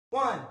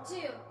1, 2,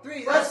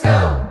 3, let's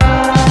go!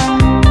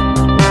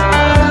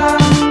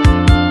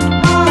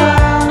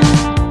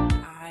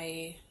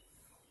 I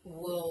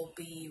will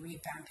be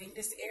revamping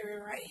this area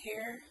right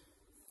here.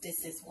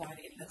 This is what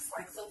it looks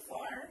like so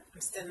far.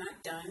 I'm still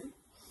not done.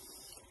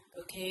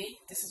 Okay,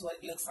 this is what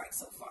it looks like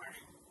so far.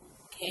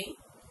 Okay,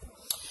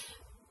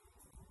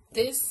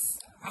 this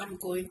I'm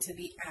going to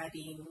be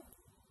adding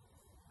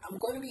a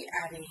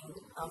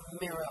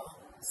mirror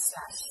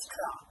slash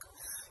clock.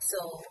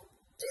 So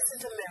this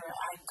is the mirror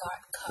I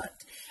got cut,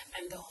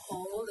 and the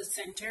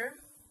center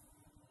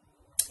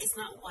is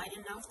not wide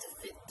enough to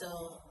fit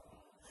the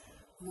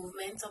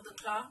movements of the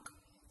clock.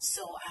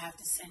 So I have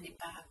to send it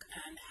back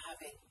and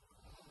have it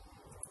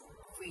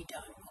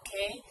redone.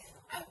 Okay,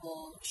 I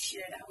will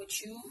share that with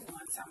you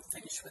once I'm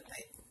finished with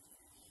it.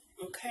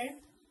 Okay,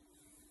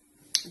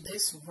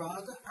 this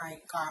rug I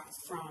got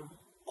from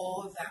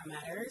All That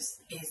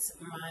Matters is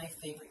my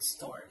favorite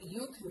store.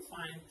 You can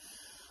find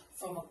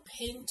from a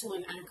pin to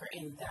an anchor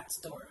in that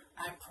store.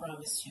 I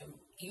promise you.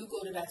 You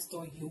go to that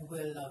store, you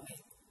will love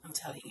it. I'm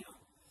telling you.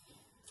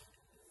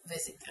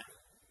 Visit them.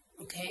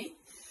 Okay?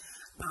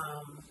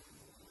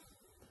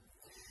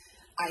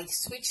 I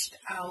switched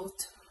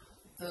out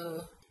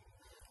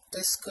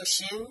this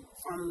cushion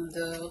from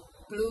the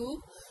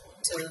blue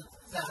to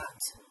that.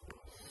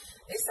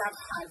 This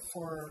I've had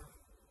for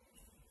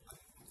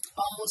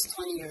almost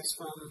 20 years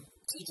from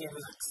TJ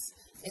Maxx.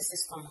 This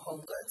is from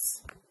Home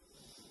Goods.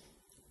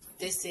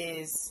 This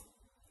is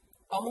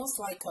almost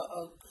like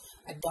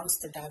a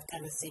dumpster dive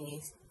kind of thingy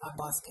my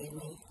boss gave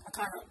me.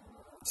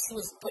 She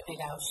was putting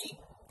it out. She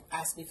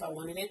asked me if I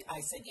wanted it.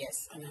 I said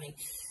yes, and I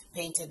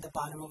painted the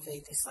bottom of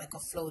it. It's like a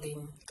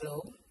floating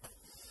globe.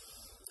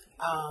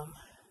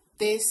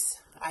 This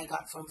I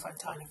got from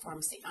Fontana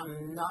Pharmacy.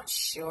 I'm not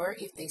sure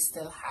if they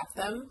still have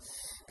them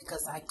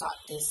because I got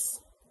this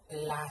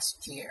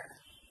last year.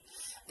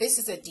 This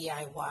is a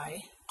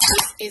DIY.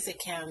 This is a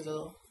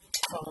candle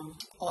from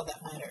All That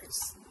Matters.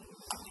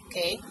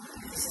 Okay,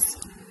 this is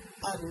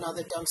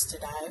another dumpster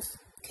dive.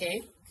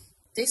 Okay,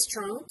 this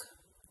trunk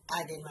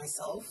I did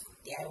myself,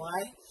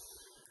 DIY.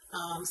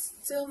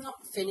 Still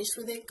not finished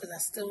with it because I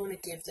still want to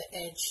give the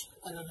edge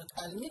a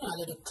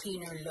little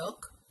cleaner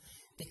look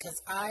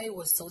because I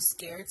was so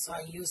scared, so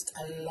I used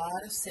a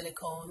lot of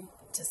silicone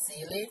to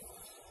seal it.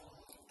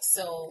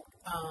 So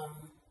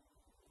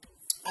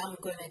I'm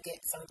gonna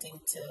get something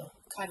to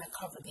kind of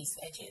cover these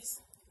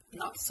edges.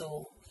 Not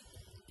so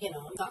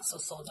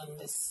sold on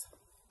this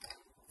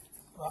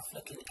rough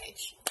looking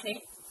edge. Okay,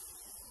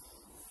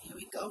 here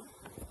we go.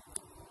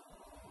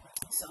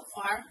 So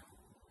far,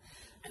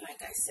 and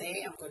like I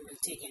say, I'm going to be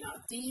taking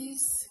out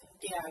these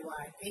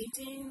DIY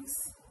paintings.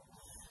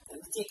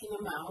 I'm taking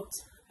them out,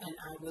 and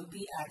I will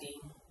be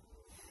adding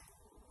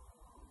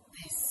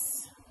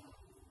this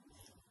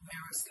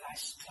mirror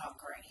slash clock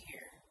right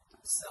here.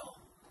 So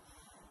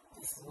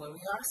this is where we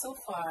are so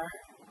far.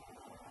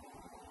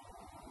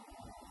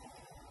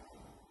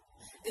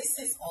 This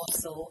is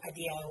also a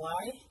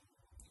DIY.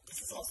 This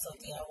is also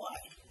DIY.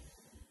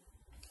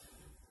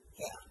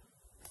 Yeah.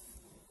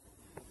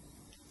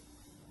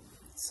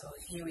 So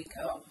here we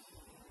go.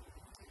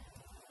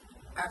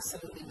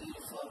 Absolutely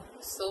beautiful.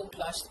 So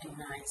plush and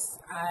nice.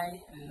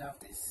 I love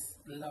this.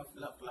 Love,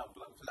 love, love,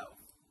 love, love.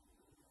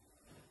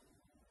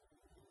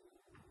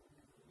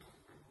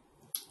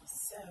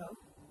 So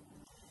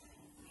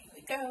here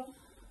we go.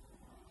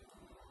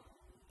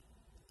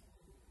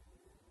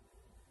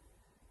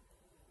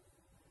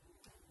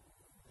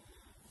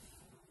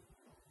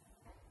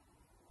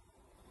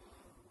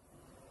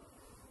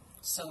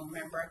 So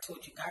remember I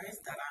told you guys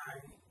that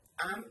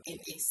I'm in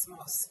a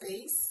small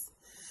space.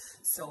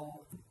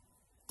 So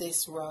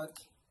this rug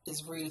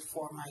is really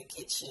for my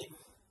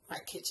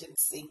kitchen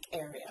sink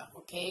area,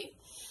 okay?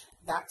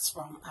 That's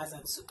from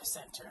Azan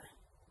Supercenter.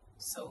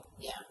 So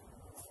yeah.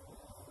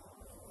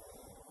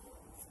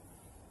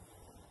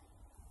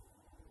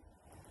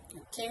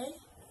 Okay.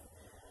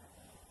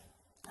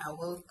 I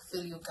will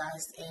fill you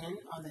guys in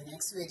on the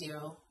next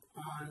video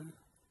on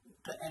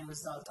the end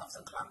result of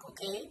the clock,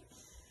 okay?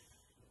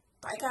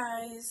 Bye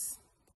guys.